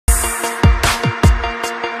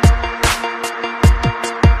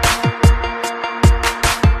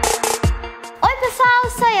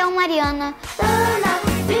Mariana.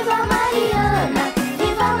 Viva Mariana,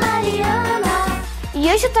 viva Mariana.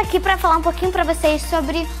 E hoje eu tô aqui pra falar um pouquinho pra vocês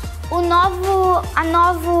sobre o novo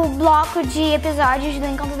bloco de episódios do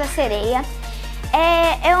Encanto da Sereia.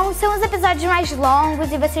 São os episódios mais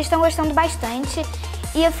longos e vocês estão gostando bastante.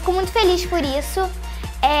 E eu fico muito feliz por isso.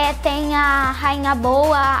 Tem a Rainha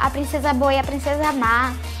Boa, a Princesa Boa e a Princesa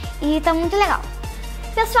Má. E tá muito legal.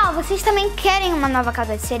 Pessoal, vocês também querem uma nova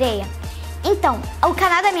calda de sereia? Então, o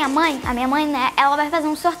canal da minha mãe, a minha mãe, né, ela vai fazer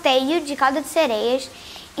um sorteio de calda de sereias.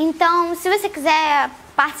 Então, se você quiser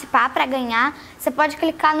participar para ganhar, você pode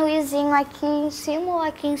clicar no izinho aqui em cima ou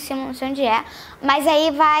aqui em cima, não sei onde é. Mas aí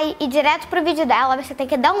vai ir direto pro vídeo dela, você tem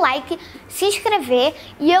que dar um like, se inscrever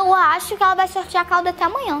e eu acho que ela vai sortear a calda até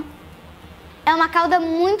amanhã. É uma calda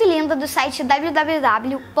muito linda do site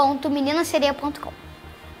www.meninasereia.com.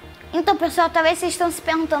 Então, pessoal, talvez vocês estão se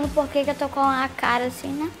perguntando por que eu tô com a cara assim,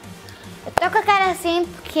 né? Eu tô com a cara assim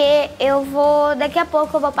porque daqui a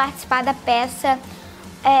pouco eu vou participar da peça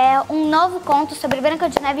um novo conto sobre Branca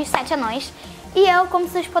de Neve e os 7 Anões. E eu, como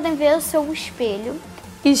vocês podem ver, eu sou um espelho.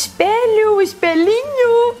 Espelho,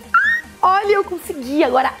 espelhinho! Olha, eu consegui,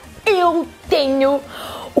 agora eu tenho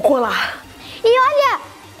o colar. E olha,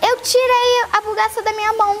 eu tirei a bugaça da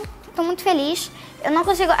minha mão. Tô muito feliz. Eu não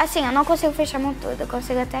consigo, assim, eu não consigo fechar a mão toda, eu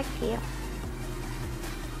consigo até aqui, ó.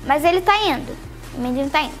 Mas ele tá indo, o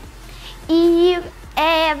menino tá indo. E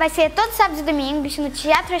vai ser todo sábado e domingo no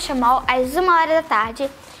Teatro Chamol, às 1h da tarde.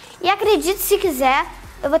 E acredite se quiser,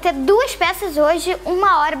 eu vou ter 2 peças hoje, 1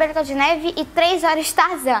 hora Branca de Neve e 3 horas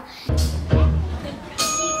Tarzan.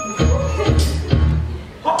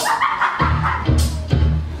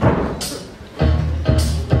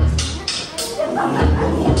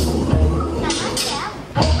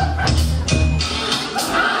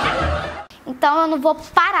 Então eu não vou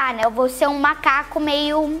parar, né? Eu vou ser um macaco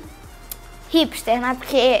meio hipster, né?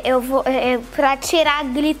 Porque pra tirar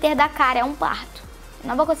glitter da cara é um parto.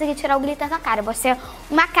 Não vou conseguir tirar o glitter da cara. Eu vou ser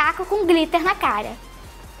um macaco com glitter na cara.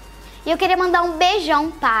 E eu queria mandar um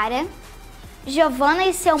beijão para Giovana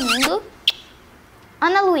e Seu Mundo,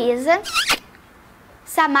 Ana Luísa,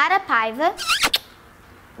 Samara Paiva,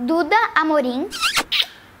 Duda Amorim,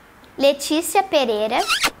 Letícia Pereira,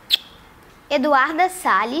 Eduarda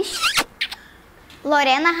Salles,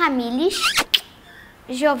 Lorena Ramires,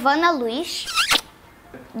 Giovana Luiz,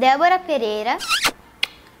 Débora Pereira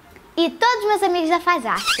e todos meus amigos da Faz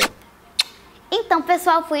Arte. Então,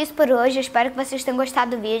 pessoal, foi isso por hoje. Eu espero que vocês tenham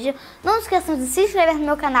gostado do vídeo. Não se esqueçam de se inscrever no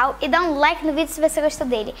meu canal e dar um like no vídeo se você gostou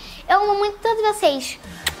dele. Eu amo muito todos vocês.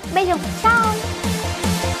 Beijão, tchau!